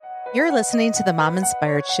You're listening to the Mom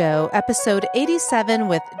Inspired Show, episode 87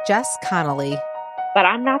 with Jess Connolly. But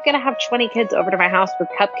I'm not going to have 20 kids over to my house with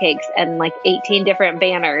cupcakes and like 18 different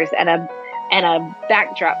banners and a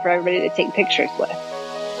backdrop for everybody to take pictures with.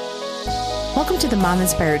 Welcome to the Mom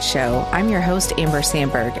Inspired Show. I'm your host, Amber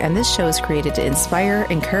Sandberg, and this show is created to inspire,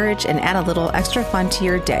 encourage, and add a little extra fun to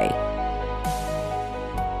your day.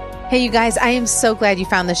 Hey, you guys, I am so glad you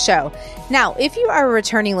found the show. Now, if you are a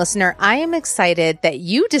returning listener, I am excited that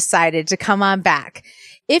you decided to come on back.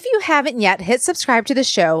 If you haven't yet hit subscribe to the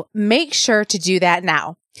show, make sure to do that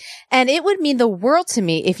now. And it would mean the world to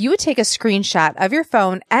me if you would take a screenshot of your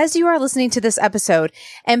phone as you are listening to this episode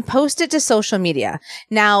and post it to social media.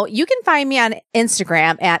 Now, you can find me on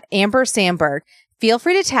Instagram at Amber Sandberg. Feel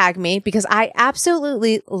free to tag me because I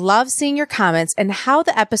absolutely love seeing your comments and how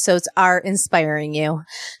the episodes are inspiring you.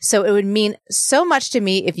 So it would mean so much to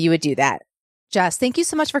me if you would do that. Jess, thank you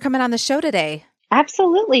so much for coming on the show today.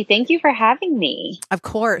 Absolutely. Thank you for having me. Of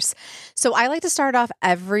course. So I like to start off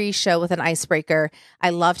every show with an icebreaker.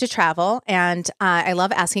 I love to travel and I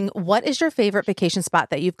love asking, what is your favorite vacation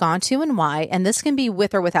spot that you've gone to and why? And this can be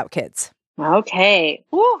with or without kids. Okay.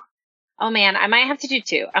 Woo. Oh man, I might have to do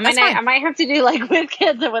two. I might have to do like with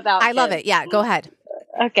kids and without kids. I love it. Yeah, go ahead.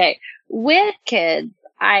 Okay. With kids,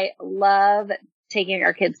 I love taking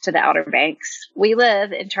our kids to the Outer Banks. We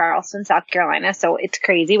live in Charleston, South Carolina, so it's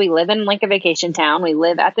crazy. We live in like a vacation town. We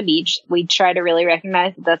live at the beach. We try to really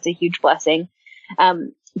recognize that that's a huge blessing.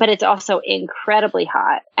 But it's also incredibly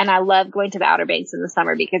hot. And I love going to the Outer Banks in the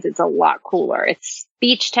summer because it's a lot cooler. It's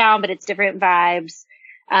beach town, but it's different vibes.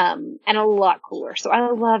 And a lot cooler. So I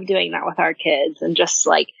love doing that with our kids and just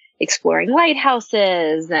like exploring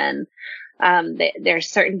lighthouses and there's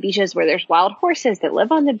certain beaches where there's wild horses that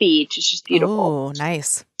live on the beach. It's just beautiful. Oh,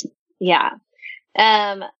 nice. Yeah.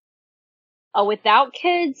 Without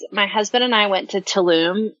kids, my husband and I went to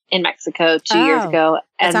Tulum in Mexico 2 years ago,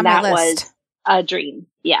 and that was a dream.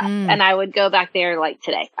 Yeah. And I would go back there like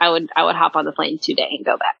today. I would hop on the plane today and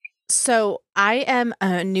go back. So I am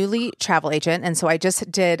a newly travel agent. And so I just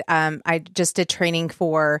did training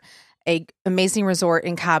for a amazing resort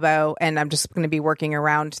in Cabo, and I'm just going to be working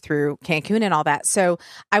around through Cancun and all that. So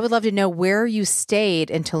I would love to know where you stayed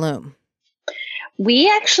in Tulum. We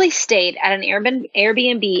actually stayed at an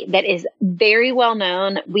Airbnb that is very well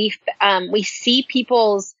known. We see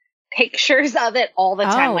people's pictures of it all the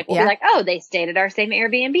time. We'll be like, oh, they stayed at our same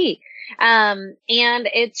Airbnb. And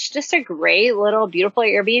it's just a great little beautiful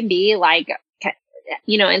Airbnb. Like,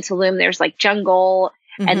 you know, in Tulum, there's like jungle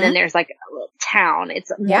and then there's like a little town.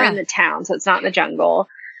 It's more in the town. So it's not in the jungle.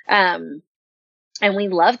 And we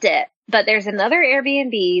loved it, but there's another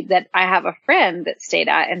Airbnb that I have a friend that stayed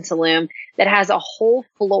at in Tulum that has a whole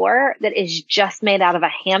floor that is just made out of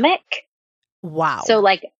a hammock. Wow. So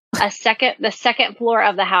like the second floor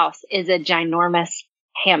of the house is a ginormous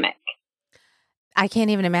hammock. I can't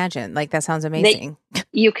even imagine. Like, that sounds amazing.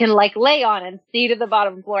 You can like lay on and see to the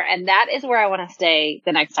bottom floor. And that is where I want to stay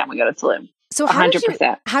the next time we go to Tulum. So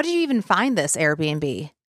 100%. How did you even find this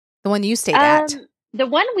Airbnb? The one you stayed at? The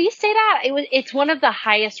one we stayed at, it's one of the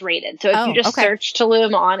highest rated. So if you just search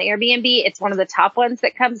Tulum on Airbnb, it's one of the top ones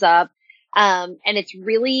that comes up. And it's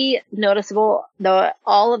really noticeable.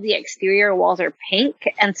 All of the exterior walls are pink.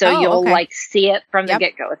 And so you'll like see it from the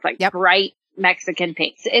get-go. It's like bright Mexican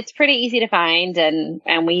pinks. It's pretty easy to find,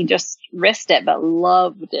 and we just risked it, but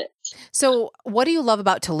loved it. So what do you love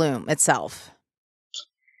about Tulum itself?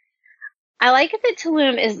 I like it that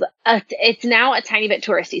Tulum is it's now a tiny bit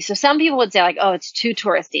touristy. So some people would say like, oh, it's too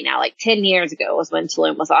touristy now. Like 10 years ago was when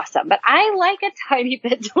Tulum was awesome. But I like a tiny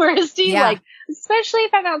bit touristy, like especially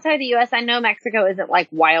if I'm outside the U.S. I know Mexico isn't like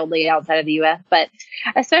wildly outside of the U.S., but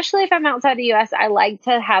especially if I'm outside the U.S., I like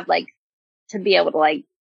to have like to be able to like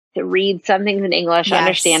to read some things in English,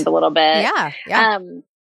 understand a little bit. Yeah.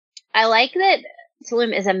 I like that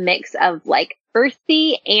Tulum is a mix of like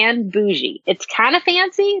earthy and bougie. It's kind of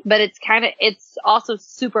fancy, but it's also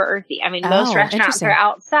super earthy. I mean, most restaurants are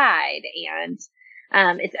outside, and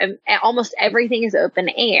it's almost everything is open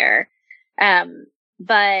air.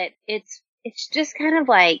 But it's just kind of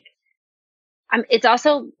like, it's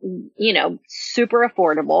also, you know, super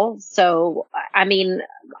affordable. So, I mean,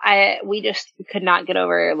 we just could not get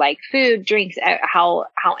over like food, drinks, how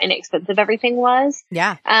inexpensive everything was.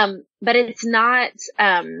 Yeah. But it's not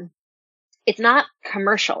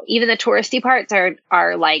commercial. Even the touristy parts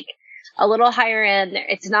are like a little higher end.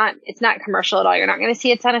 It's not commercial at all. You're not going to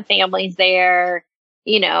see a ton of families there.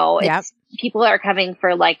 You know, people are coming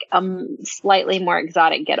for like slightly more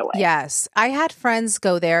exotic getaway. Yes. I had friends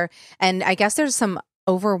go there, and I guess there's some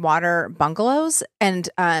overwater bungalows, and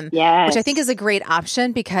which I think is a great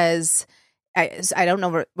option because I don't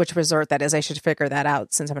know which resort that is. I should figure that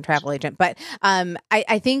out since I'm a travel agent. But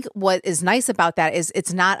I think what is nice about that is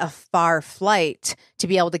it's not a far flight to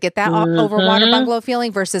be able to get that over water bungalow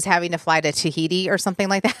feeling versus having to fly to Tahiti or something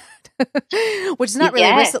like that, which is not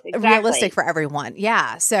really realistic for everyone.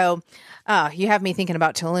 Yeah. So you have me thinking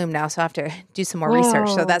about Tulum now, so I have to do some more research.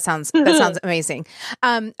 So that sounds amazing.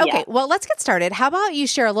 Okay, well, let's get started. How about you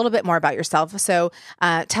share a little bit more about yourself? So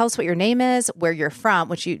tell us what your name is, where you're from,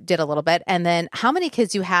 which you did a little bit, and then how many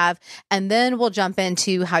kids you have, and then we'll jump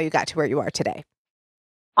into how you got to where you are today.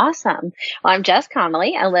 Awesome. Well, I'm Jess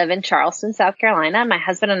Connolly. I live in Charleston, South Carolina. My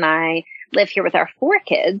husband and I live here with our 4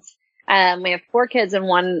 kids. We have 4 kids and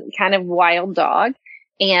one kind of wild dog.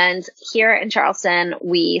 And here in Charleston,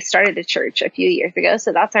 we started a church a few years ago.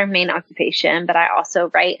 So that's our main occupation. But I also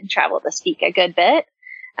write and travel to speak a good bit.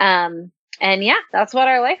 And yeah, that's what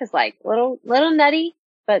our life is like. Little nutty,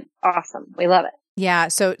 but awesome. We love it. Yeah.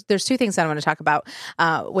 So there's 2 things that I want to talk about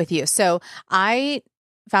with you. So I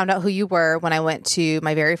found out who you were when I went to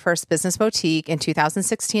my very first business boutique in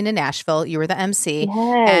 2016 in Nashville. You were the MC.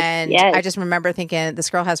 And I just remember thinking, this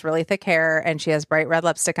girl has really thick hair and she has bright red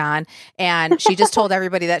lipstick on. And she just told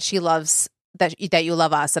everybody that she loves that you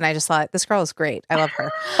love us. And I just thought, this girl is great. I love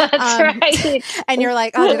her. That's right. And you're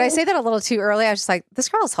like, oh, did I say that a little too early? I was just like, this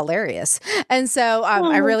girl is hilarious. And so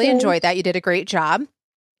I really enjoyed that. You did a great job.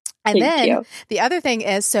 And Thank you. The other thing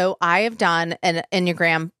is, so I have done an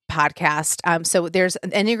Enneagram podcast. So there's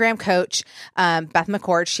an Enneagram coach, Beth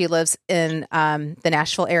McCord. She lives in the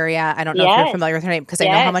Nashville area. I don't know if you're familiar with her name because I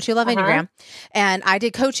know how much you love Enneagram. And I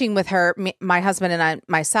did coaching with her, my husband and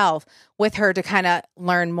myself, with her to kind of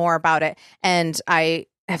learn more about it. And I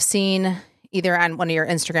have seen either on one of your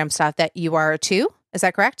Instagram stuff that you are a 2. Is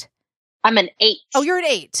that correct? I'm an 8. Oh, you're an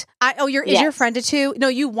 8. Is your friend a 2? No,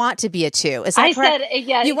 you want to be a 2. Is that correct? I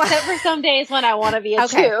said, except for some days when I want to be a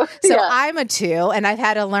 2. So I'm a 2 and I've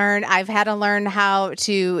had to learn how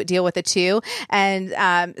to deal with a 2.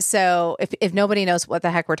 And so if nobody knows what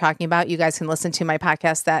the heck we're talking about, you guys can listen to my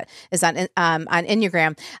podcast that is on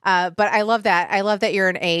Enneagram. But I love that. I love that you're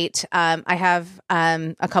an 8. I have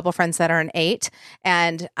a couple friends that are an 8.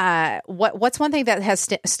 And what's one thing that has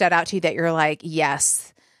stood out to you that you're like,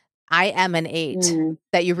 yes, I am an 8,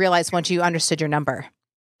 that you realized once you understood your number?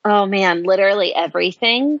 Oh man, literally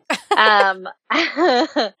everything. I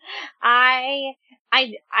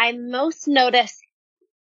most notice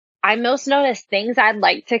things I'd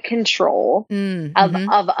like to control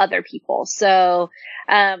of other people. So,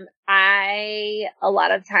 a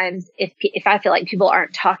lot of times if I feel like people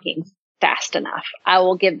aren't talking fast enough, I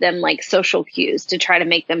will give them like social cues to try to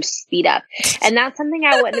make them speed up. And that's something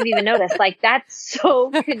I wouldn't have even noticed. Like, that's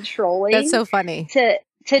so controlling. That's so funny to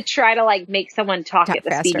try to like make someone talk at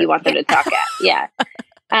the speed you want them to talk at. Yeah.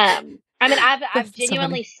 I mean, I've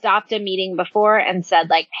genuinely stopped a meeting before and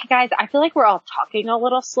said like, hey guys, I feel like we're all talking a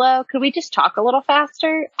little slow. Could we just talk a little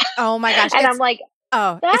faster? Oh my gosh. And I'm like,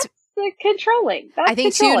 that's controlling. That's I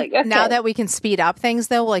think controlling. Too, now that we can speed up things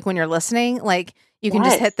though, like when you're listening, like you can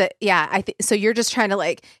just hit so you're just trying to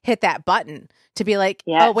like hit that button to be like,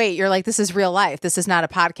 oh wait, you're like, this is real life. This is not a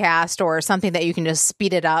podcast or something that you can just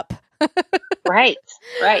speed it up. Right.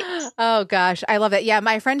 Oh gosh. I love it. Yeah.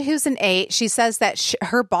 My friend who's an 8, she says that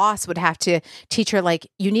her boss would have to teach her, like,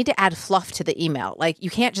 you need to add fluff to the email. Like,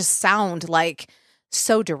 you can't just sound like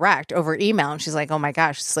so direct over email. And she's like, oh my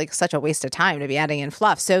gosh, it's like such a waste of time to be adding in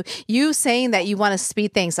fluff. So you saying that you want to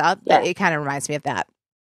speed things up, it kind of reminds me of that.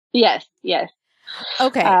 Yes.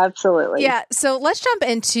 Okay. Absolutely. Yeah. So let's jump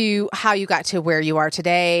into how you got to where you are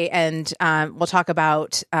today. And we'll talk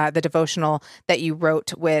about the devotional that you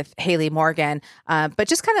wrote with Haley Morgan. But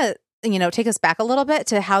just kind of, take us back a little bit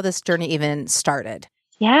to how this journey even started.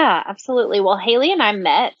 Yeah, absolutely. Well, Haley and I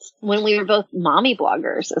met when we were both mommy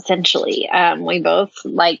bloggers, essentially. We both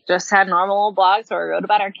just had normal blogs where we wrote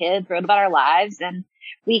about our kids, wrote about our lives, and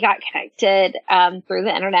we got connected through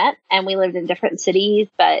the internet, and we lived in different cities,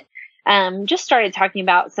 but just started talking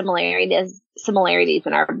about similarities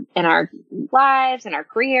in our lives and our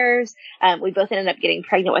careers. We both ended up getting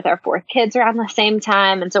pregnant with our 4th kids around the same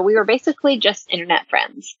time. And so we were basically just internet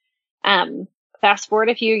friends. Fast forward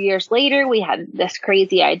a few years later, we had this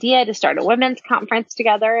crazy idea to start a women's conference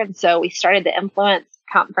together. And so we started the Influence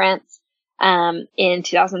Conference, in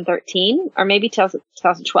 2013 or maybe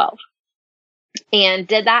 2012. And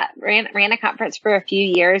did that, ran a conference for a few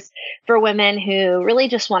years for women who really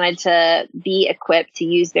just wanted to be equipped to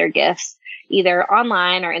use their gifts either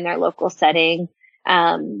online or in their local setting.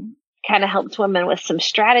 Kind of helped women with some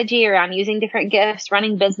strategy around using different gifts,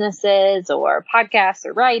 running businesses or podcasts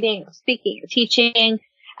or writing or speaking or teaching,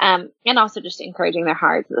 and also just encouraging their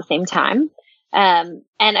hearts at the same time. And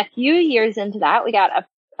a few years into that, we got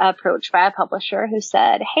approached by a publisher who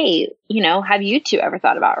said, hey, have you two ever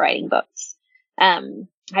thought about writing books?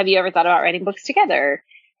 Have you ever thought about writing books together?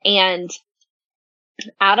 And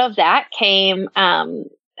out of that came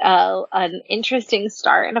an interesting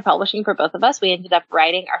start in a publishing for both of us. We ended up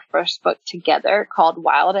writing our first book together called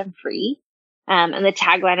Wild and Free. And the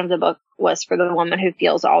tagline of the book was for the woman who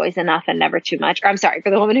feels always enough and never too much. Or I'm sorry, for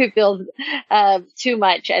the woman who feels too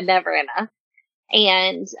much and never enough.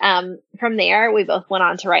 And from there, we both went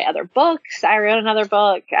on to write other books. I wrote another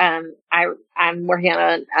book. I'm working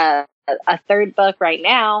on a third book right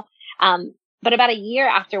now. But about a year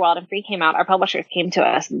after Wild and Free came out, our publishers came to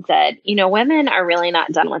us and said, women are really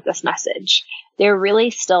not done with this message. They're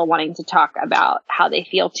really still wanting to talk about how they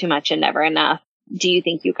feel too much and never enough. Do you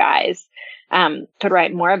think you guys could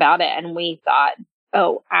write more about it? And we thought,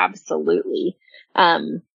 oh, absolutely.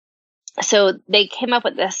 So they came up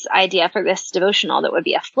with this idea for this devotional that would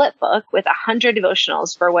be a flip book with 100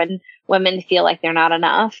 devotionals for when women feel like they're not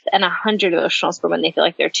enough and 100 devotionals for when they feel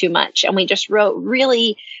like they're too much. And we just wrote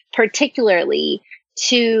really particularly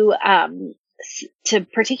to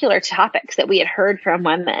particular topics that we had heard from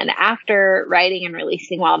women. After writing and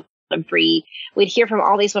releasing Wild and Free, we'd hear from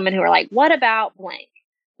all these women who were like, what about blank?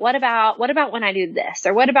 What about when I do this?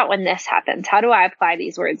 Or what about when this happens? How do I apply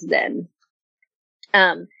these words then?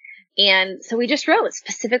 And so we just wrote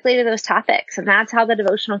specifically to those topics, and that's how the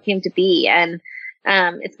devotional came to be. And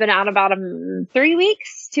it's been out about 2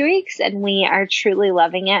 weeks, and we are truly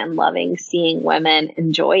loving it and loving seeing women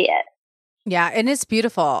enjoy it. Yeah, and it's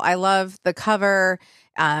beautiful. I love the cover.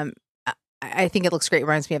 I think it looks great. It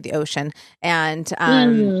reminds me of the ocean, and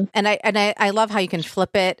I love how you can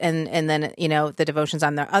flip it, and then the devotions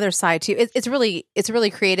on the other side too. It's really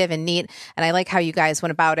creative and neat, and I like how you guys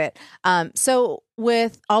went about it. So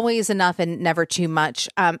with Always Enough and Never Too Much,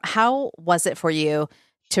 how was it for you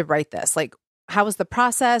to write this? Like, how was the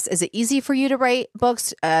process? Is it easy for you to write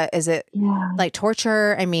books? Is it like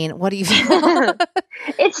torture? I mean, what do you feel?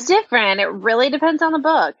 It's different. It really depends on the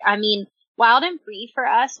book. I mean, Wild and Free for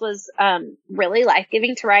us was really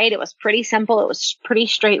life-giving to write. It was pretty simple. It was pretty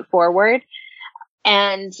straightforward.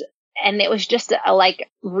 And it was just a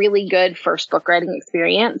really good first book writing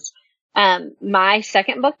experience. My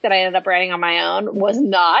second book that I ended up writing on my own was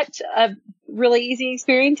not a really easy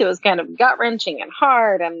experience. It was kind of gut-wrenching and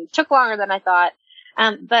hard and took longer than I thought.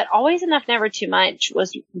 But Always Enough, Never Too Much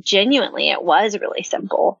was really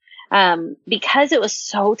simple. Because it was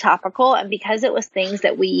so topical and because it was things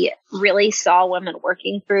that we really saw women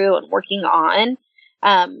working through and working on,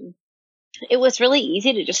 it was really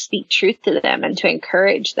easy to just speak truth to them and to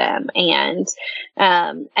encourage them and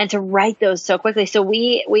to write those so quickly. So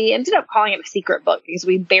we ended up calling it a secret book because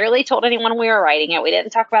we barely told anyone we were writing it. We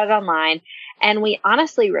didn't talk about it online, and we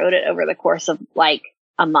honestly wrote it over the course of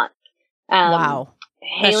a month. Wow.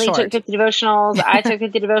 Haley took 50 devotionals. I took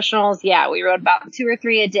 50 devotionals. Yeah, we wrote about 2 or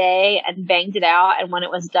 3 a day and banged it out. And when it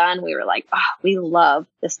was done, we were like, oh, we love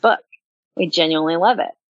this book. We genuinely love it.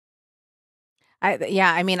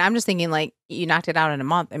 I mean, I'm just thinking you knocked it out in a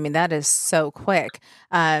month. I mean, that is so quick.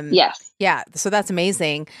 Yes. Yeah. So that's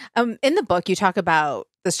amazing. In the book, you talk about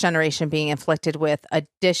this generation being inflicted with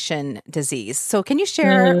addiction disease. So can you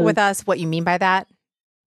share with us what you mean by that?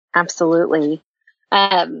 Absolutely.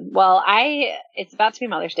 It's about to be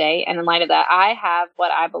Mother's Day, and in light of that, I have what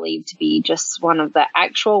I believe to be just one of the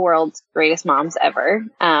actual world's greatest moms ever.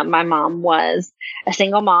 My mom was a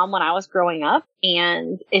single mom when I was growing up,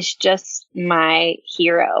 and is just my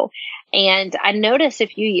hero. And I noticed a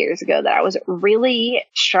few years ago that I was really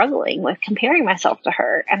struggling with comparing myself to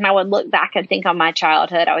her. And I would look back and think on my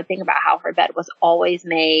childhood. I would think about how her bed was always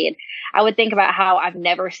made. I would think about how I've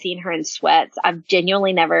never seen her in sweats. I've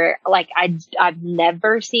genuinely never, I've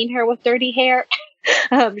never seen her with dirty hair.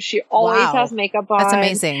 She always has makeup on. That's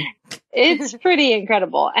amazing. It's pretty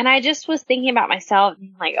incredible. And I just was thinking about myself,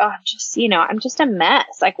 like, oh, I'm just a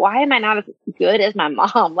mess. Like, why am I not as good as my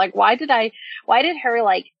mom? Like, why did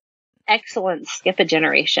her excellence skip a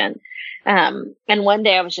generation? And one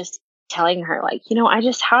day I was just telling her,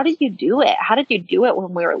 how did you do it? How did you do it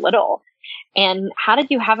when we were little? And how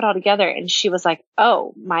did you have it all together? And she was like,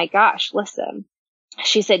 oh my gosh, listen.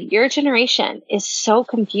 She said, your generation is so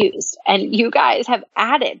confused and you guys have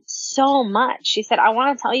added so much. She said, I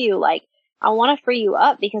want to tell you, I want to free you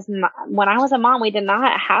up because when I was a mom, we did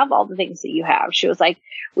not have all the things that you have. She was like,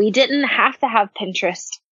 we didn't have to have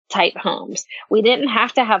Pinterest type homes. We didn't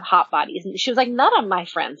have to have hot bodies. And she was like, none of my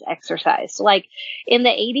friends exercised. Like in the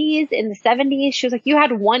 80s, in the 70s, she was like, you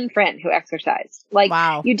had one friend who exercised. Like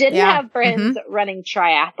wow. you didn't have friends running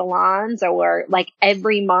triathlons or like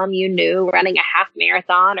every mom you knew running a half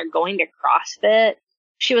marathon or going to CrossFit.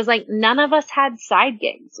 She was like, none of us had side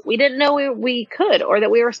gigs. We didn't know we could or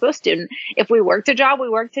that we were supposed to. And if we worked a job, we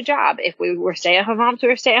worked a job. If we were stay-at-home moms, we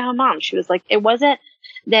were stay-at-home moms. She was like, it wasn't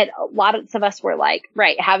that a lot of us were like,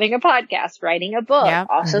 right, having a podcast, writing a book,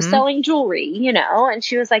 also selling jewelry, you know? And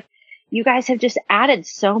she was like, you guys have just added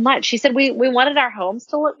so much. She said, we wanted our homes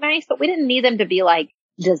to look nice, but we didn't need them to be like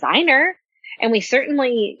designer. And we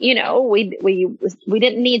certainly, you know, we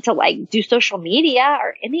didn't need to like do social media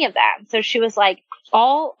or any of that. And so she was like,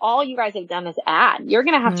 all you guys have done is add. You're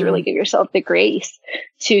going to have to really give yourself the grace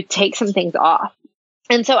to take some things off.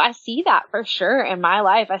 And so I see that for sure in my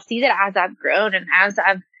life. I see that as I've grown and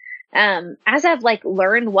as I've like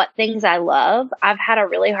learned what things I love, I've had a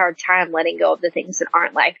really hard time letting go of the things that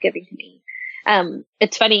aren't life-giving to me.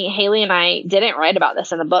 It's funny, Haley and I didn't write about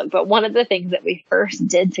this in the book, but one of the things that we first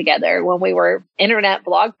did together when we were internet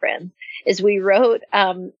blog friends is we wrote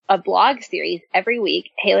a blog series every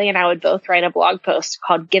week. Haley and I would both write a blog post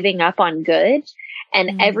called Giving Up on Good.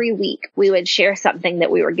 And every week we would share something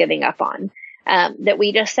that we were giving up on, that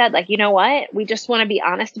we just said, like, you know what? We just want to be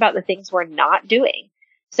honest about the things we're not doing.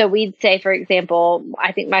 So we'd say, for example,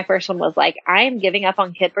 I think my first one was like, I am giving up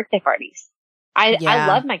on kid birthday parties. I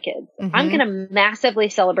love my kids. I'm going to massively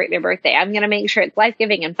celebrate their birthday. I'm going to make sure it's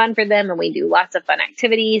life-giving and fun for them. And we do lots of fun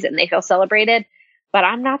activities and they feel celebrated. But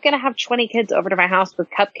I'm not going to have 20 kids over to my house with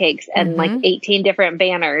cupcakes and like 18 different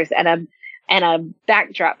banners and a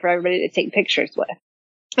backdrop for everybody to take pictures with.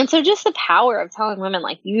 And so just the power of telling women,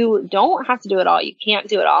 like, you don't have to do it all. You can't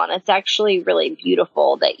do it all. And it's actually really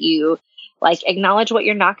beautiful that you like acknowledge what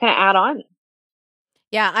you're not going to add on.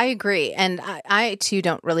 Yeah, I agree. And I too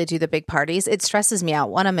don't really do the big parties. It stresses me out.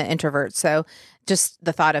 One, I'm an introvert. So just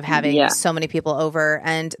the thought of having so many people over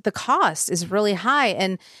and the cost is really high.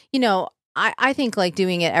 And, you know, I think like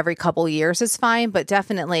doing it every couple years is fine, but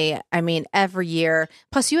definitely, I mean, every year,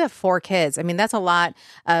 plus you have 4 kids. I mean, that's a lot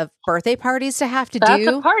of birthday parties to have to do. That's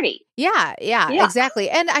a party. Yeah, exactly.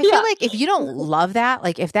 And I feel like if you don't love that,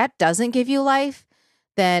 like if that doesn't give you life,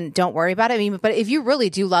 then don't worry about it. I mean, but if you really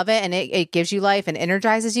do love it and it gives you life and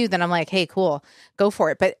energizes you, then I'm like, hey, cool, go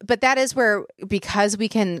for it. But that is where, because we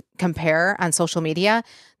can compare on social media,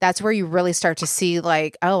 that's where you really start to see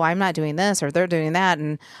like, oh, I'm not doing this or they're doing that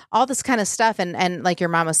and all this kind of stuff. And like your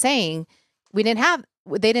mom was saying, they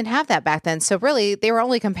didn't have that back then. So really they were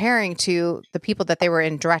only comparing to the people that they were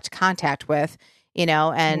in direct contact with, you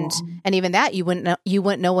know, and even that you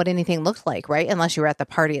wouldn't know what anything looked like, right? Unless you were at the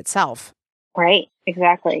party itself. Right.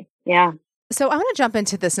 Exactly. Yeah. So I want to jump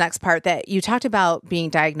into this next part that you talked about being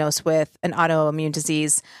diagnosed with an autoimmune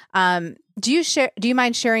disease. Do you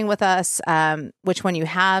mind sharing with us which one you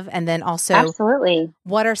have? And then also, absolutely,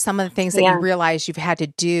 what are some of the things that you realize you've had to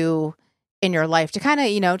do in your life to kind of,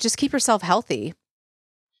 you know, just keep yourself healthy?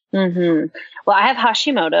 Well, I have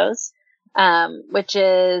Hashimoto's, which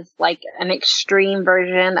is like an extreme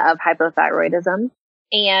version of hypothyroidism.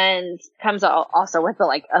 And comes also with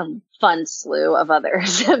like a fun slew of other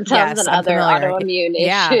symptoms and other autoimmune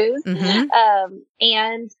issues.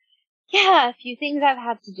 And a few things I've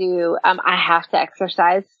had to do. I have to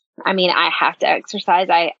exercise. I mean, I have to exercise.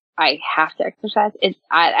 I have to exercise.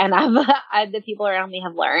 The people around me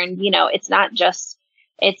have learned, you know, it's not just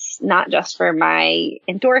for my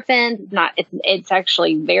endorphins. It's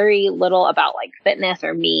actually very little about like fitness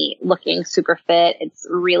or me looking super fit. It's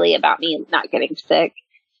really about me not getting sick.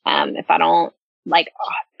 If I don't like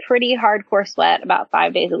pretty hardcore sweat about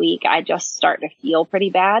 5 days a week, I just start to feel pretty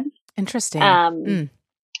bad. Interesting.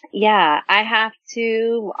 Yeah, I have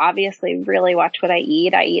to obviously really watch what I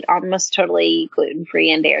eat. I eat almost totally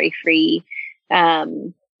gluten-free and dairy-free,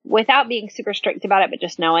 without being super strict about it, but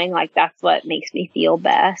just knowing like that's what makes me feel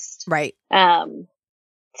best. Right.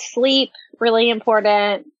 Sleep, really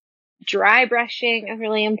important. Dry brushing is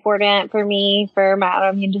really important for me for my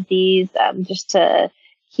autoimmune disease, just to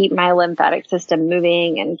keep my lymphatic system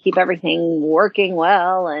moving and keep everything working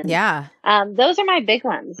well. And those are my big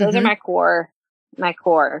ones. Those are my core.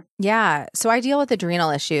 Yeah. So I deal with adrenal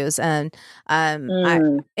issues, and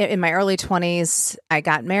in my early 20s, I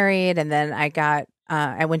got married, and then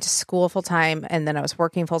I went to school full time, and then I was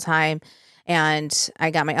working full time, and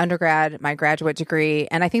I got my graduate degree,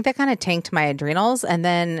 and I think that kind of tanked my adrenals. And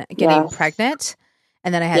then getting pregnant,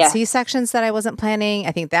 and then I had C-sections that I wasn't planning.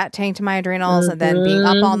 I think that tanked my adrenals, and then being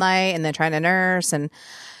up all night, and then trying to nurse, and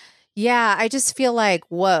Yeah, I just feel like,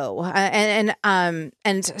 whoa.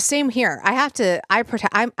 And same here.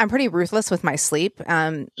 I'm pretty ruthless with my sleep.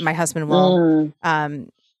 My husband will,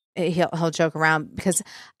 he'll joke around because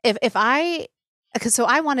I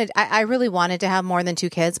really wanted to have more than 2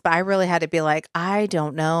 kids, but I really had to be like, I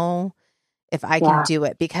don't know if I can do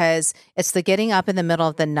it, because it's the getting up in the middle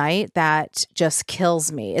of the night that just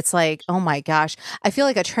kills me. It's like, oh my gosh, I feel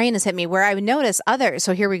like a train has hit me, where I would notice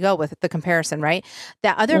so here we go with the comparison, right?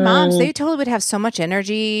 That other moms, they totally would have so much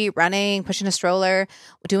energy running, pushing a stroller,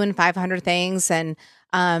 doing 500 things. And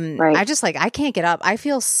I just I can't get up. I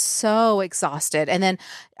feel so exhausted. And then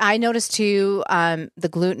I noticed too, the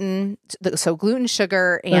gluten,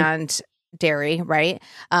 sugar, and dairy, right?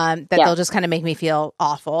 They'll just kind of make me feel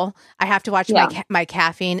awful. I have to watch my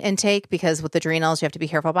caffeine intake, because with adrenals, you have to be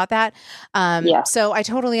careful about that. So I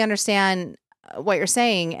totally understand what you're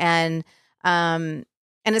saying. And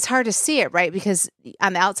it's hard to see it, right? Because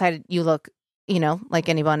on the outside, you look, like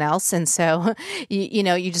anyone else. And so,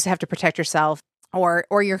 you just have to protect yourself,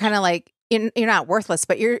 or you're kind of like, you're not worthless,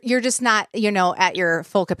 but you're just not, at your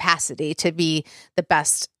full capacity to be the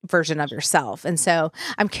best version of yourself. And so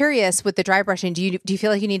I'm curious, with the dry brushing, do you feel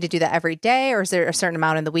like you need to do that every day, or is there a certain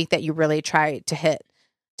amount in the week that you really try to hit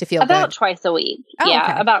to feel about good? twice a week?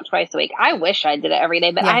 About twice a week. I wish I did it every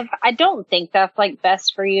day, but I don't think that's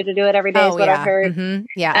best for you to do it every day, is what I've heard. Mm-hmm.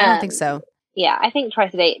 Yeah, I don't think so. Yeah, I think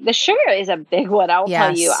twice a day. The sugar is a big one. I will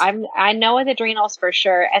tell you. I know with adrenals for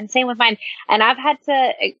sure, and same with mine. And I've had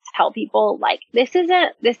to tell people, like, this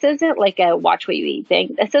isn't like a watch what you eat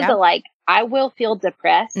thing. This is I will feel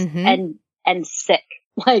depressed and sick.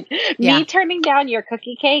 Like, me turning down your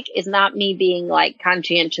cookie cake is not me being like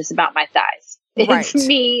conscientious about my thighs. It's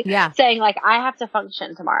me saying, like, I have to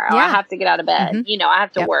function tomorrow. I have to get out of bed. I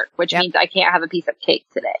have to work, which means I can't have a piece of cake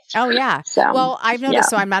today. Oh, yeah. So, well, I've noticed,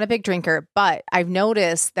 so I'm not a big drinker, but I've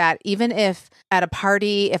noticed that even if at a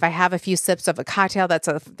party, if I have a few sips of a cocktail,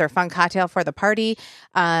 their fun cocktail for the party,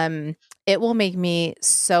 it will make me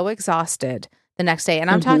so exhausted the next day. And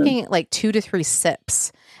I'm talking like 2 to 3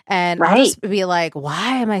 sips. And I'll just be like,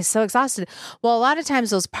 why am I so exhausted? Well, a lot of times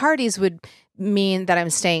those parties would mean that I'm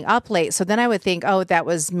staying up late. So then I would think, oh, that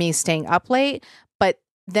was me staying up late. But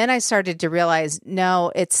then I started to realize,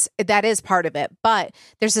 no, that is part of it. But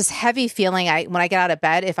there's this heavy feeling when I get out of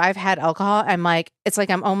bed, if I've had alcohol, it's like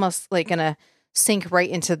I'm almost like going to sink right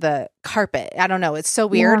into the carpet. I don't know. It's so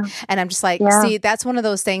weird. Yeah. And I'm just like, see, that's one of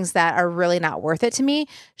those things that are really not worth it to me.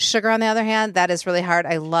 Sugar, on the other hand, that is really hard.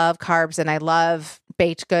 I love carbs and I love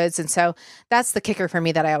baked goods. And so that's the kicker for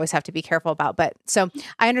me that I always have to be careful about. But so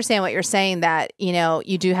I understand what you're saying, that,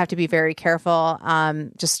 you do have to be very careful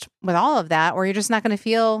just with all of that, or you're just not going to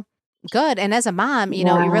feel good. And as a mom, you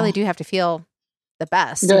really do have to feel the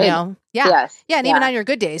best, good. Yeah. Yes. Yeah. And even on your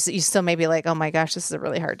good days, you still may be like, oh my gosh, this is a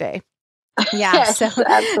really hard day. Yeah. Yes, so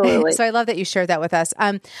absolutely. So I love that you shared that with us.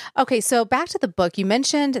 Okay. So back to the book, you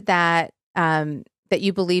mentioned that, that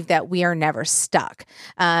you believe that we are never stuck.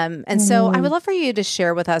 And so I would love for you to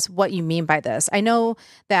share with us what you mean by this. I know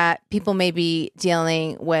that people may be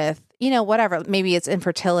dealing with, whatever, maybe it's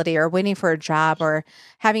infertility or waiting for a job or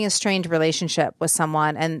having a strained relationship with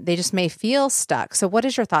someone, and they just may feel stuck. So what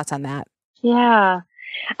is your thoughts on that? Yeah.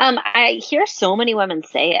 I hear so many women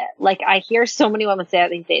say it. Like, I hear so many women say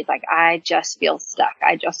it these days, like, I just feel stuck.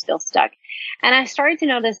 I just feel stuck. And I started to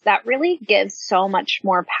notice that really gives so much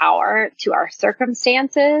more power to our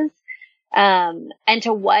circumstances, and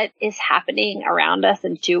to what is happening around us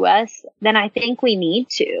and to us than I think we need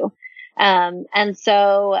to. And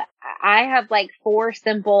so I have like 4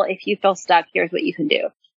 simple, if you feel stuck, here's what you can do.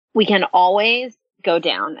 We can always go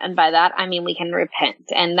down. And by that, I mean, we can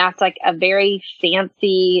repent. And that's like a very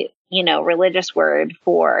fancy, religious word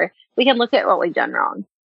for, we can look at what we've done wrong.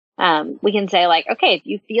 We can say, like, okay, if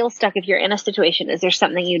you feel stuck, if you're in a situation, is there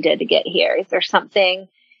something you did to get here? Is there something,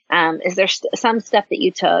 is there some step that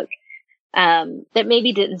you took, that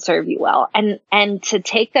maybe didn't serve you well? And to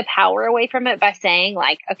take the power away from it by saying,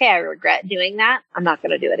 like, okay, I regret doing that. I'm not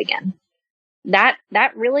going to do it again. That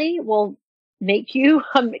really will make you,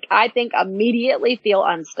 I think, immediately feel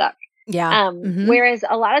unstuck. Yeah. Whereas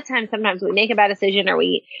a lot of times, sometimes we make a bad decision, or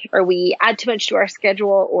we add too much to our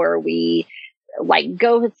schedule, or we like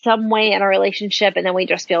go some way in a relationship, and then we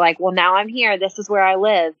just feel like, well, now I'm here. This is where I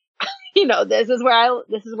live. This is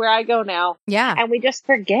where I go now. Yeah. And we just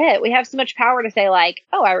forget. We have so much power to say, like,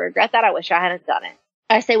 oh, I regret that. I wish I hadn't done it.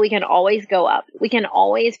 I say we can always go up. We can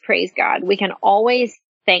always praise God. We can always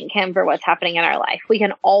thank him for what's happening in our life. We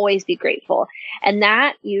can always be grateful. And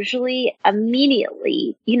that usually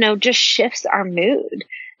immediately, just shifts our mood.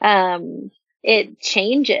 It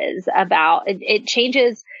changes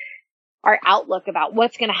our outlook about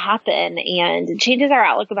what's going to happen, and it changes our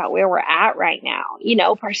outlook about where we're at right now. You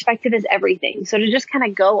know, perspective is everything. So to just kind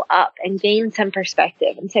of go up and gain some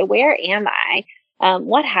perspective and say, where am I?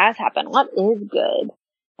 What has happened? What is good?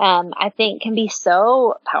 I think can be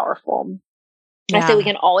so powerful. Yeah. I say we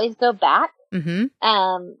can always go back.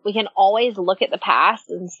 Mm-hmm. We can always look at the past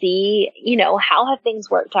and see, you know, how have things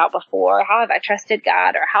worked out before? How have I trusted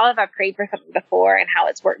God, or how have I prayed for something before and how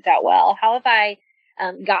it's worked out well? How have I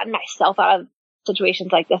gotten myself out of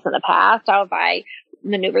situations like this in the past? How have I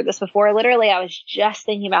maneuvered this before? Literally, I was just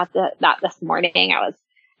thinking about that this morning.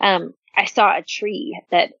 I saw a tree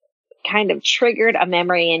that kind of triggered a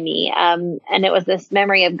memory in me. And it was this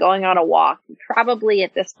memory of going on a walk, probably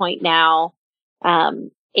at this point now,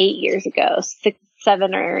 8 years ago,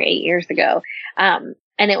 7 or 8 years ago. And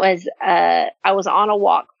it was, I was on a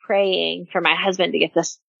walk praying for my husband to get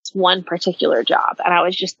this one particular job. And I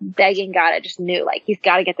was just begging God. I just knew, like, he's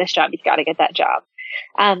got to get this job. He's got to get that job.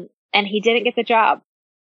 And he didn't get the job.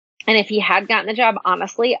 And if he had gotten the job,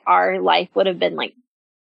 honestly, our life would have been like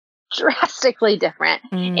drastically different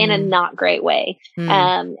in a not great way.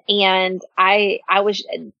 And I was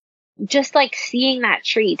just like seeing that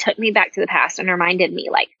tree took me back to the past and reminded me,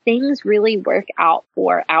 like, things really work out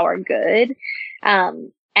for our good.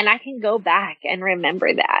 And I can go back and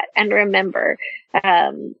remember that and remember,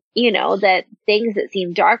 you know, that things that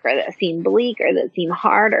seem dark or that seem bleak or that seem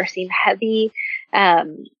hard or seem heavy,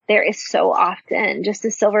 there is so often just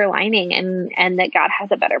a silver lining, and that God has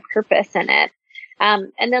a better purpose in it.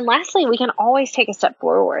 And then lastly, we can always take a step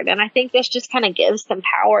forward. And I think this just kind of gives some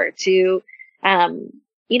power to,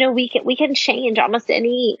 you know, we can change almost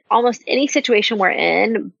any situation we're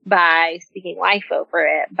in by speaking life over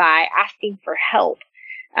it, by asking for help,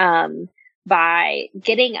 by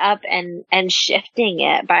getting up and shifting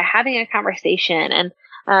it, by having a conversation. And,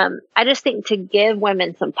 I just think to give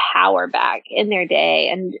women some power back in their day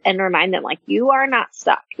and remind them, like, you are not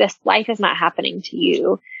stuck. This life is not happening to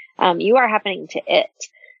you. You are happening to it.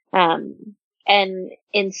 And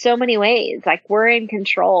in so many ways, like, we're in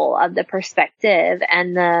control of the perspective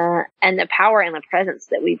and the power and the presence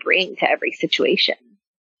that we bring to every situation.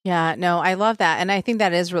 Yeah, no, I love that. And I think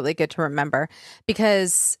that is really good to remember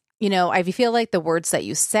because, you know, I feel like the words that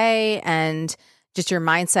you say and just your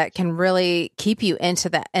mindset can really keep you in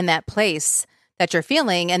that place that you're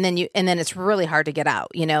feeling. And then it's really hard to get out,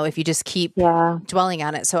 you know, if you just keep dwelling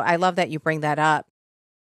on it. So I love that you bring that up.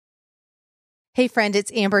 Hey friend,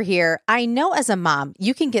 it's Amber here. I know as a mom,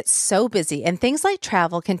 you can get so busy and things like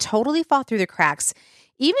travel can totally fall through the cracks,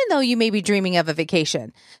 even though you may be dreaming of a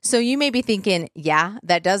vacation. So you may be thinking, yeah,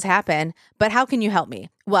 that does happen, but how can you help me?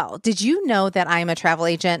 Well, did you know that I am a travel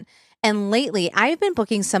agent? And lately, I've been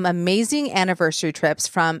booking some amazing anniversary trips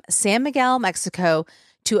from San Miguel, Mexico,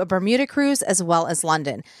 to a Bermuda cruise, as well as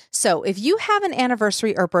London. So if you have an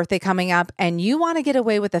anniversary or birthday coming up and you want to get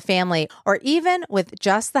away with the family or even with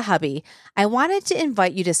just the hubby, I wanted to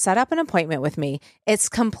invite you to set up an appointment with me. It's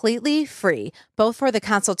completely free, both for the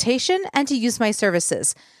consultation and to use my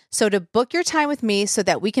services. So to book your time with me so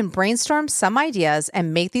that we can brainstorm some ideas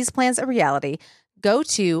and make these plans a reality, go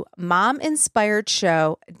to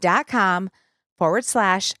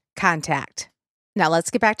mominspiredshow.com/contact. Now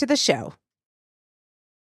let's get back to the show.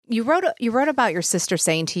 You wrote about your sister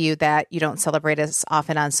saying to you that you don't celebrate as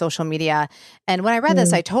often on social media. And when I read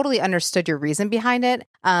this, I totally understood your reason behind it.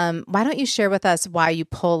 Why don't you share with us why you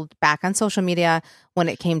pulled back on social media when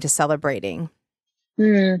it came to celebrating?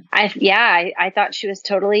 I thought she was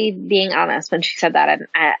totally being honest when she said that.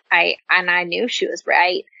 And I knew she was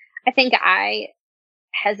right. I think I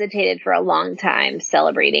hesitated for a long time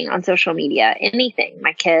celebrating on social media, anything,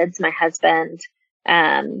 my kids, my husband,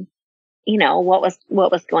 you know, what was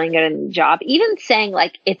going on in the job, even saying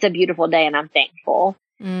like, it's a beautiful day and I'm thankful.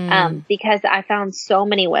 Because I found so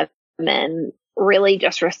many women really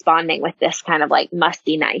just responding with this kind of like, must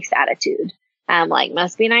be nice attitude. Like,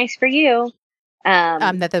 must be nice for you.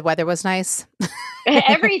 That the weather was nice.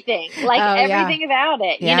 Everything, like everything about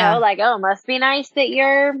it, you know, like, oh, must be nice that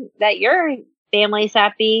your family's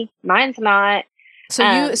happy. Mine's not.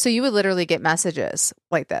 So you would literally get messages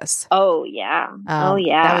like this. Oh yeah. That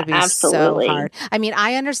would be absolutely so hard. I mean,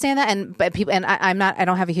 I understand that, but people, and I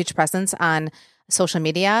don't have a huge presence on social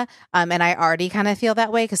media. And I already kind of feel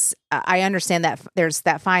that way because I understand that there's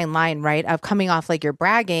that fine line, right, of coming off like you're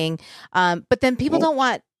bragging. But then people don't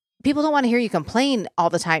want to hear you complain all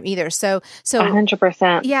the time either. So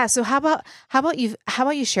 100%. Yeah. So how about you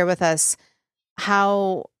share with us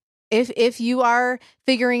how, if you are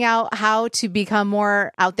figuring out how to become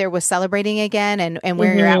more out there with celebrating again and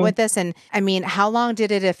where you're at with this. And I mean, how long did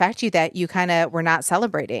it affect you that you kind of were not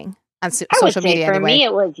celebrating? social media for anyway? Me,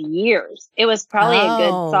 it was years. It was probably a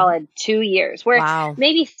good solid 2 years where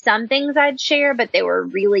maybe some things I'd share, but they were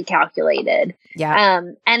really calculated. Yeah.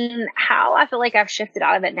 And how I feel like I've shifted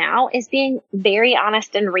out of it now is being very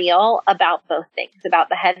honest and real about both things, about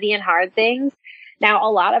the heavy and hard things. Now,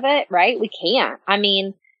 a lot of it, right? We can't. I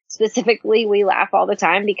mean, specifically, we laugh all the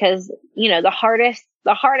time because,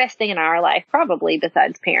 the hardest thing in our life, probably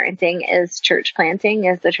besides parenting, is church planting,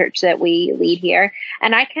 is the church that we lead here.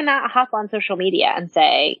 And I cannot hop on social media and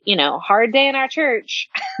say, hard day in our church,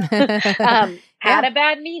 had a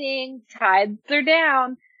bad meeting, tides are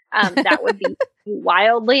down. That would be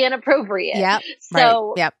wildly inappropriate. Yep.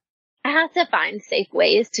 So Yep. I have to find safe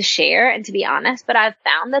ways to share and to be honest, but I've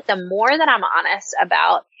found that the more that I'm honest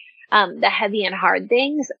about the heavy and hard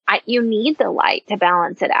things, you need the light to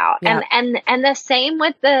balance it out. Yeah. And the same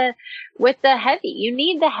with the heavy. You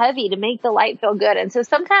need the heavy to make the light feel good. And so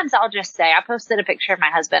sometimes I'll just say, I posted a picture of my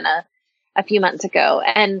husband a few months ago,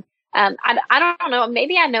 and I don't know,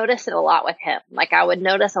 maybe I noticed it a lot with him. Like I would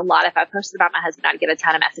notice a lot if I posted about my husband, I'd get a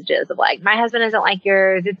ton of messages of like, my husband isn't like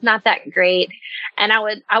yours. It's not that great. And I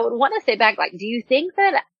would want to say back, like, do you think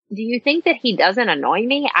that he doesn't annoy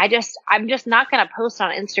me? I'm just not going to post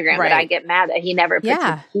on Instagram that I get mad that he never puts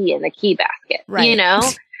his key in the key basket,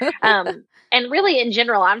 and really in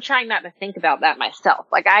general, I'm trying not to think about that myself.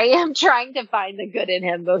 Like I am trying to find the good in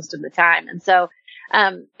him most of the time. And so,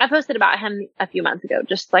 I posted about him a few months ago,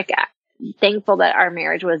 just like thankful that our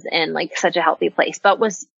marriage was in like such a healthy place, but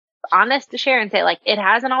was honest to share and say like, it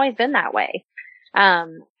hasn't always been that way.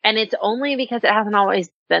 And it's only because it hasn't always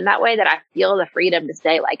been that way that I feel the freedom to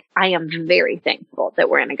say like, I am very thankful that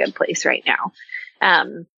we're in a good place right now.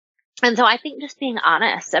 And so I think just being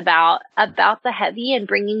honest about the heavy and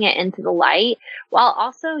bringing it into the light, while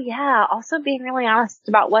also being really honest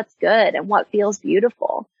about what's good and what feels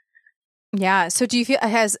beautiful. Yeah. So do you feel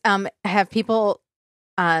have people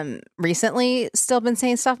recently still been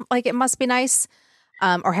saying stuff like it must be nice,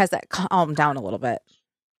 or has that calmed down a little bit?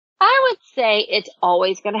 I would say it's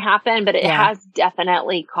always going to happen, but it has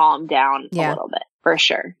definitely calmed down a little bit for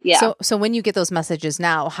sure. Yeah. So when you get those messages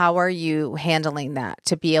now, how are you handling that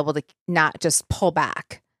to be able to not just pull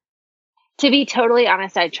back? To be totally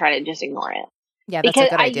honest, I try to just ignore it. Yeah, that's a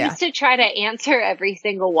good idea. I used to try to answer every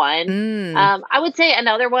single one. I would say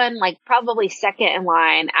another one, like probably second in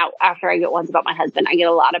line after I get ones about my husband, I get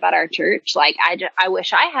a lot about our church. Like I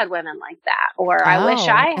wish I had women like that, or I wish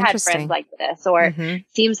I had friends like this, or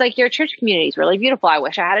seems like your church community is really beautiful. I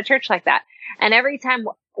wish I had a church like that. And every time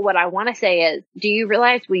what I want to say is, do you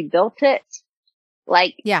realize we built it?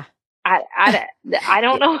 Like, I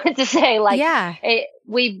don't know what to say. Like,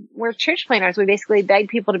 we're church planners. We basically begged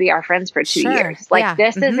people to be our friends for 2 years. Like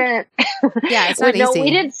this isn't, it's not easy. We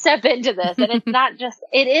didn't step into this, and it's not just,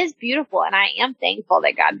 it is beautiful. And I am thankful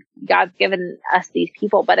that God's given us these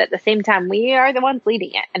people, but at the same time, we are the ones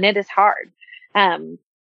leading it, and it is hard, and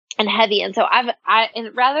heavy. And so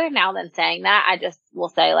and rather now than saying that, I just will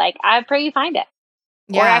say like, I pray you find it,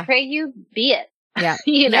 or I pray you be it. Yeah.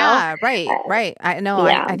 Yeah. Right. I know.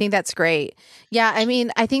 I think that's great. Yeah. I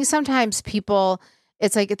mean, I think sometimes people,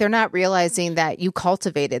 it's like, they're not realizing that you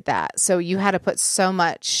cultivated that. So you had to put so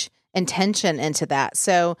much intention into that.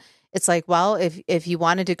 So it's like, well, if you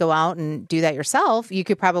wanted to go out and do that yourself, you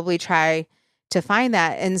could probably try to find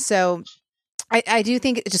that. And so I do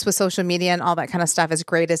think just with social media and all that kind of stuff, as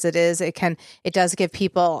great as it is, it does give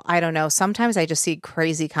people, I don't know, sometimes I just see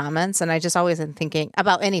crazy comments and I just always am thinking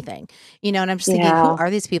about anything, and I'm just thinking, who are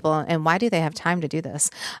these people and why do they have time to do this?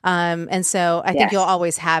 And so I think you'll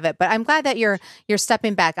always have it, but I'm glad that you're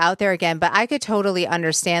stepping back out there again, but I could totally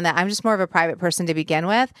understand that. I'm just more of a private person to begin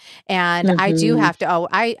with. And I do have to,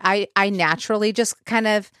 I naturally just kind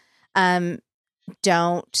of,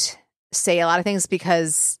 don't say a lot of things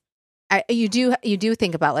because you do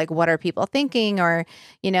think about like, what are people thinking, or,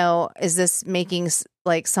 is this making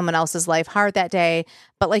like someone else's life hard that day?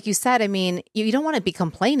 But like you said, I mean, you don't want to be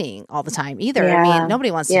complaining all the time either. I mean,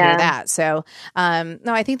 nobody wants to hear that. So, no,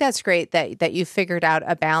 I think that's great that you figured out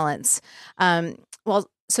a balance.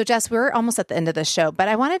 Well, so Jess, we're almost at the end of the show, but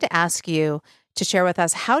I wanted to ask you to share with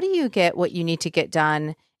us, how do you get what you need to get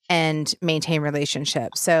done and maintain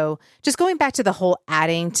relationships? So just going back to the whole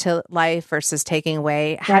adding to life versus taking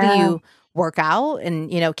away, how do you work out and,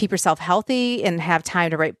 keep yourself healthy and have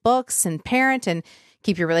time to write books and parent and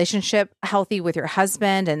keep your relationship healthy with your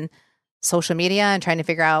husband and social media and trying to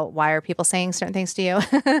figure out why are people saying certain things to you?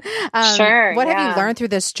 What have you learned through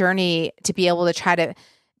this journey to be able to try to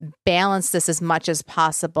balance this as much as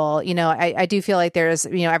possible? I do feel like there's,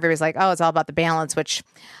 everybody's like, oh, it's all about the balance, which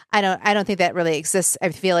I don't think that really exists. I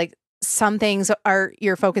feel like some things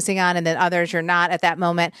you're focusing on and then others you're not at that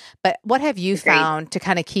moment. But what have you found to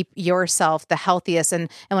kind of keep yourself the healthiest? And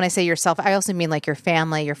when I say yourself, I also mean like your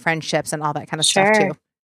family, your friendships, and all that kind of stuff too.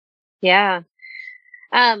 Yeah.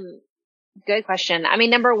 Good question. I mean,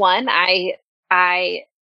 number one, I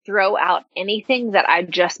throw out anything that I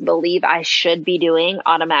just believe I should be doing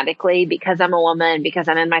automatically because I'm a woman, because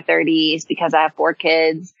I'm in my 30s, because I have 4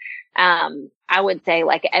 kids. I would say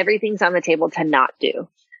like everything's on the table to not do.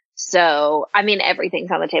 So, I mean, everything's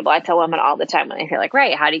on the table. I tell women all the time when they say like,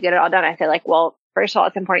 right, how do you get it all done? I say like, well, first of all,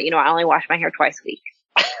 it's important. I only wash my hair twice a week.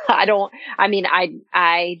 I don't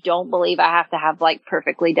believe I have to have like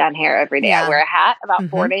perfectly done hair every day. Yeah. I wear a hat about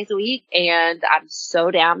 4 days a week and I'm so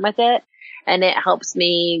down with it. And it helps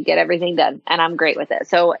me get everything done and I'm great with it.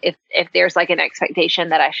 So if there's like an expectation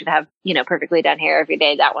that I should have, perfectly done hair every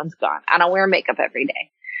day, that one's gone. I don't wear makeup every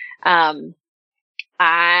day.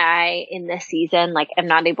 I, in this season, like am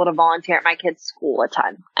not able to volunteer at my kids' school a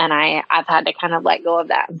ton. And I've had to kind of let go of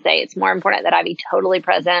that and say it's more important that I be totally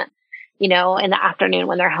present, in the afternoon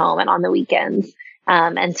when they're home and on the weekends.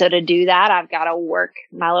 And so to do that, I've got to work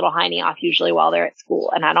my little hiney off usually while they're at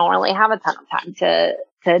school. And I don't really have a ton of time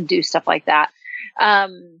to do stuff like that.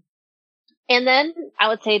 And then I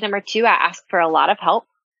would say number 2, I ask for a lot of help.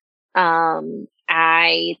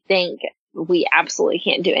 I think we absolutely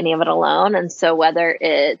can't do any of it alone. And so whether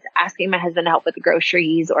it's asking my husband to help with the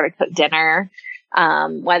groceries or to cook dinner,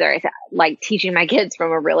 whether it's like teaching my kids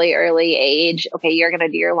from a really early age, okay, you're going to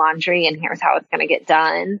do your laundry and here's how it's going to get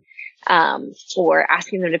done. Or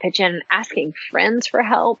asking them to pitch in, asking friends for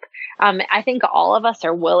help. I think all of us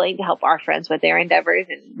are willing to help our friends with their endeavors,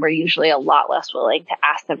 and we're usually a lot less willing to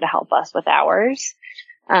ask them to help us with ours.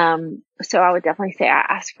 So I would definitely say I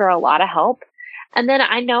ask for a lot of help. And then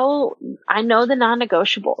I know the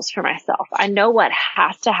non-negotiables for myself. I know what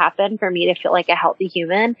has to happen for me to feel like a healthy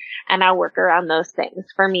human, and I work around those things.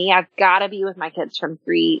 For me, I've got to be with my kids from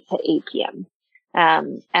 3 to 8 p.m.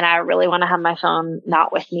 And I really want to have my phone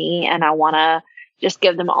not with me, and I want to just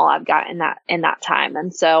give them all I've got in that time.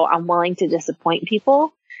 And so I'm willing to disappoint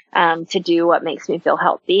people, to do what makes me feel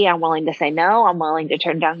healthy. I'm willing to say no. I'm willing to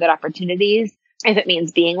turn down good opportunities if it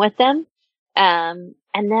means being with them.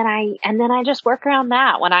 And then I just work around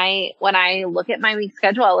that. When I look at my week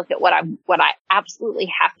schedule, I look at what I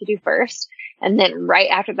absolutely have to do first. And then right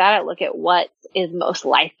after that, I look at what is most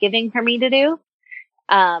life-giving for me to do.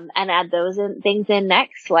 And add those things in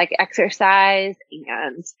next, like exercise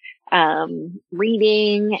and,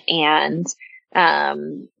 reading and,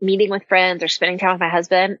 meeting with friends or spending time with my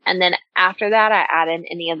husband. And then after that, I add in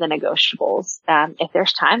any of the negotiables. If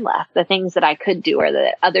there's time left, the things that I could do or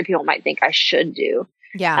that other people might think I should do.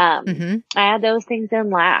 Yeah. I add those things in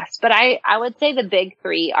last, but I would say the big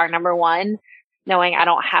 3 are number 1, knowing I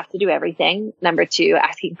don't have to do everything. Number 2,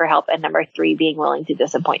 asking for help. And number 3, being willing to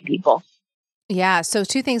disappoint people. Yeah. So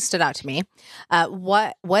 2 things stood out to me.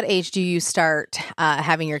 What age do you start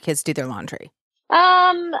having your kids do their laundry?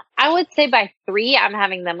 I would say by 3, I'm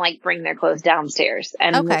having them like bring their clothes downstairs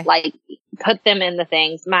and like put them in the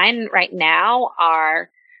things. Mine right now are,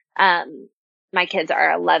 my kids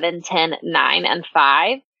are 11, 10, 9, and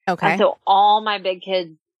 5. Okay. And so all my big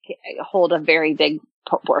kids hold a very big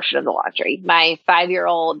portion of the laundry. My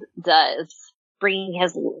 5-year-old does bringing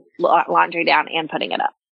his laundry down and putting it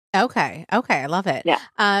up. Okay. I love it. Yeah.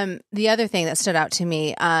 The other thing that stood out to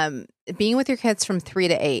me, being with your kids from 3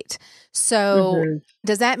 to 8. So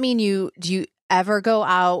does that mean do you ever go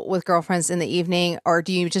out with girlfriends in the evening, or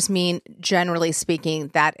do you just mean generally speaking,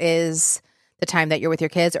 that is the time that you're with your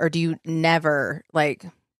kids, or do you never like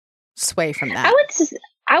sway from that?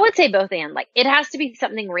 I would say both and. Like, it has to be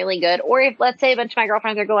something really good. Or if, let's say, a bunch of my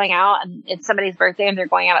girlfriends are going out and it's somebody's birthday and they're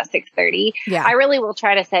going out at 6:30, I really will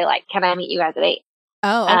try to say, like, can I meet you guys at 8?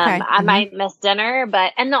 Oh, okay. I might miss dinner,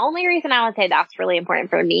 and the only reason I would say that's really important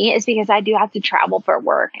for me is because I do have to travel for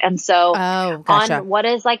work. And so on what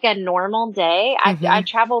is like a normal day, I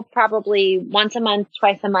travel probably once a month,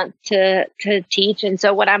 twice a month to teach. And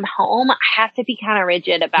so when I'm home, I have to be kind of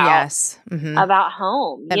rigid about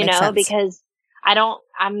home, that because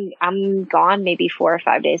I'm gone maybe 4 or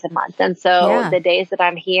 5 days a month. And so the days that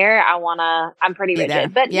I'm here, I'm pretty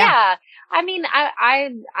rigid, but I mean,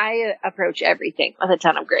 I approach everything with a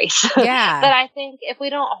ton of grace. Yeah. But I think if we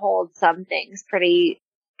don't hold some things pretty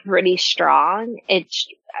strong, it's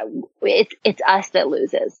us that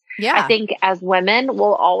loses. Yeah. I think as women,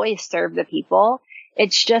 we'll always serve the people.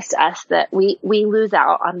 It's just us that we lose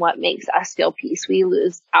out on what makes us feel peace. We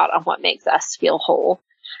lose out on what makes us feel whole.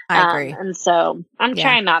 I agree. And so I'm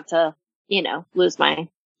trying not to, lose my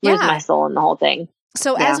soul in the whole thing.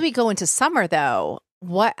 So as we go into summer though,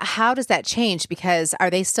 how does that change? Because are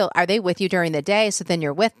they with you during the day? So then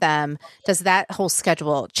you're with them. Does that whole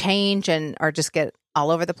schedule change or just get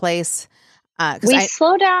all over the place? We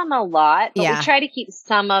slow down a lot, but we try to keep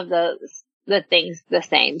some of the things the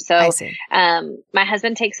same. So, my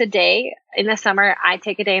husband takes a day in the summer. I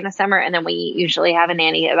take a day in the summer, and then we usually have a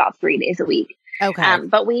nanny about 3 days a week. Okay.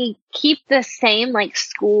 But we keep the same like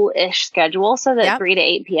school-ish schedule so that 3 to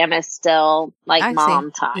 8 p.m. is still like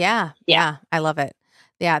mom time. Yeah. I love it.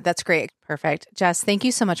 Yeah, that's great. Perfect. Jess, thank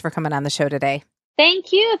you so much for coming on the show today.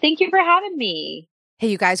 Thank you. Thank you for having me. Hey,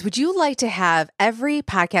 you guys, would you like to have every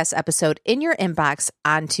podcast episode in your inbox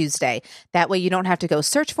on Tuesday? That way you don't have to go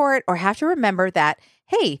search for it or have to remember that,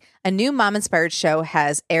 hey, a new Mom Inspired show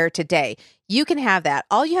has aired today. You can have that.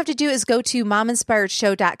 All you have to do is go to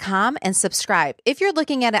mominspiredshow.com and subscribe. If you're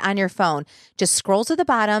looking at it on your phone, just scroll to the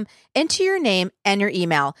bottom, enter your name and your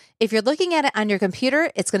email. If you're looking at it on your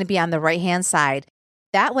computer, it's going to be on the right-hand side.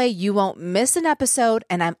 That way you won't miss an episode,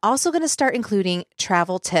 and I'm also going to start including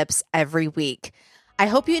travel tips every week. I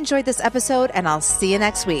hope you enjoyed this episode, and I'll see you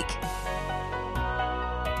next week.